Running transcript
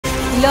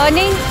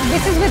learning.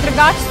 This is with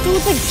regards to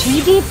the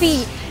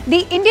GDP.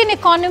 The Indian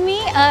economy,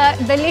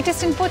 the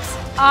latest inputs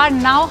are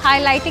now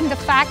highlighting the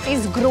fact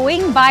is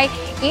growing by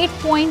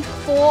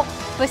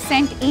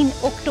 8.4% in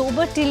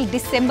October till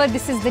December.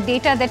 This is the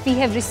data that we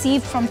have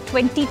received from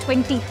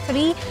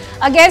 2023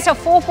 against a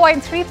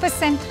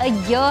 4.3% a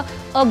year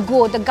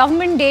ago. The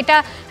government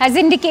data has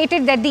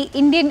indicated that the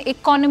Indian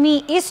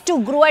economy is to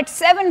grow at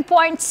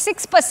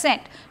 7.6%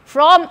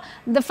 from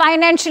the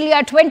financial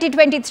year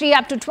 2023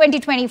 up to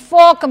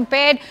 2024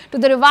 compared to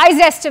the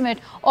revised estimate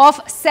of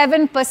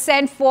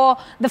 7% for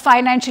the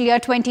financial year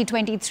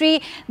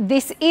 2023.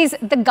 This is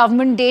the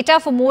government data.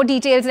 For more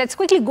details, let's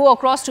quickly go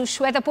across to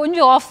Shweta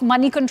Punja of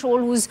Money Control,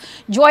 who's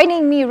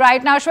joining me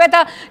right now.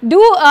 Shweta,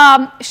 do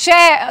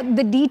share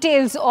the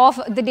details of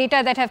the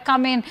data that have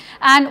come in,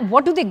 and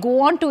what do they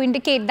go on to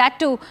indicate, that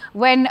too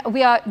when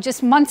we are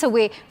just months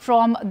away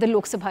from the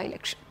Lok Sabha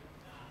election?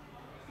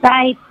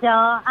 Right,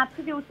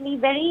 absolutely. A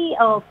very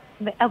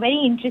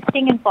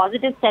interesting and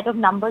positive set of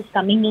numbers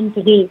coming in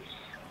today.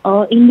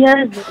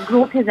 India's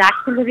growth has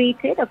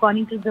accelerated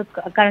according to the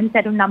current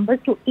set of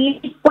numbers to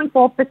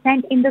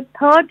 8.4% in the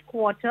third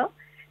quarter,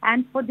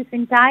 and for this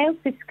entire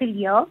fiscal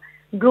year,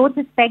 growth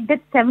is pegged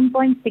at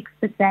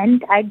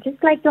 7.6%. I'd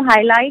just like to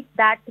highlight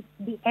that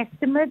the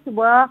estimates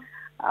were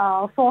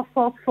for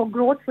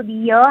growth for the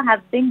year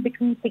have been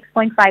between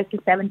 6.5 to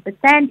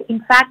 7%. In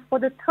fact, for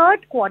the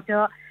third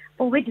quarter,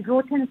 for which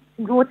growth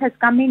has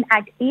come in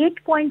at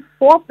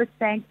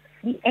 8.4%,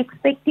 the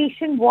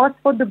expectation was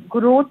for the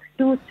growth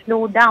to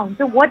slow down.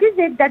 So what is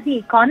it that the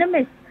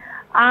economists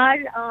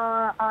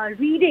are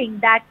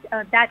reading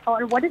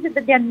or what is it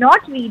that they are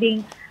not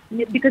reading?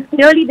 Because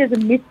clearly there's a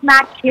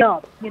mismatch here,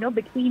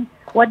 between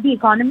what the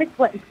economists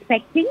were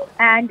expecting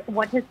and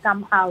what has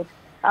come out.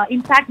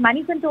 In fact,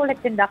 Money Control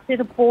had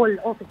conducted a poll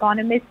of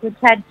economists which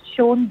had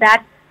shown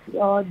that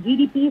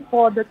GDP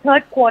for the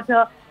third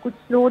quarter could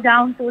slow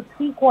down to a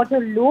three-quarter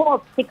low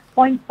of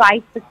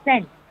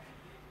 6.5%.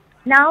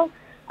 Now,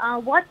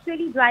 what's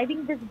really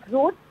driving this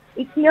growth?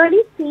 It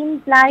clearly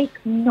seems like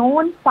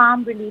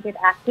non-farm-related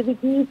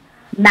activities,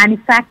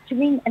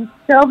 manufacturing and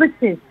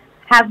services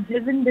have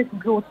driven this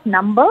growth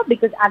number,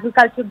 because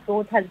agricultural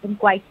growth has been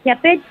quite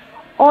tepid.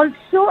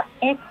 Also,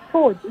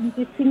 exports,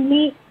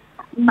 interestingly,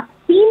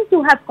 seem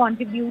to have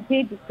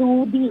contributed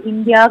to the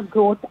India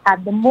growth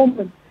at the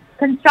moment.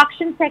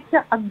 Construction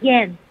sector,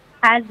 again,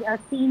 has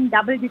seen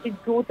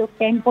double-digit growth of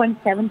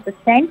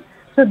 10.7%.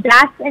 So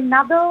that's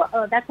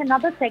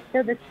another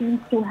sector that seems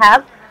to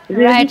have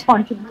really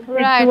contributed to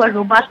a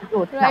robust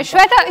growth number.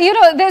 Shweta,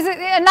 there's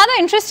another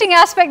interesting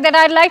aspect that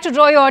I'd like to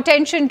draw your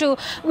attention to,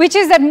 which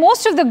is that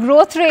most of the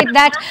growth rate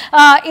that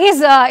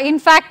is in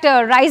fact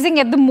rising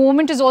at the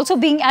moment is also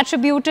being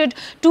attributed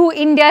to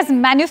India's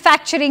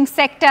manufacturing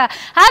sector.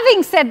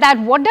 Having said that,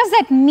 what does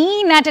that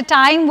mean at a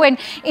time when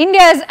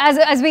India,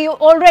 as we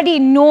already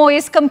know,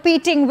 is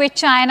competing with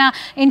China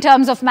in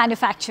terms of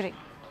manufacturing?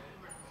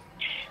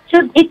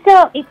 So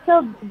it's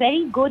a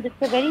very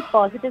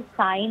positive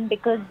sign,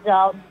 because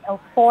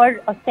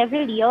for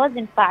several years,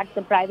 in fact,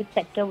 the private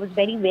sector was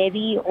very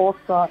wary of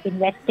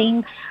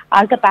investing.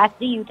 Our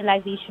capacity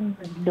utilization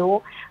was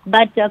low,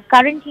 but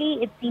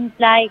currently it seems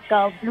like,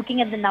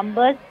 looking at the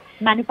numbers,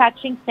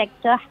 manufacturing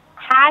sector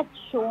has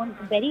shown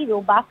very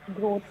robust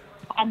growth,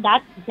 and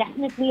that's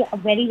definitely a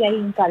very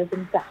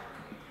encouraging sign.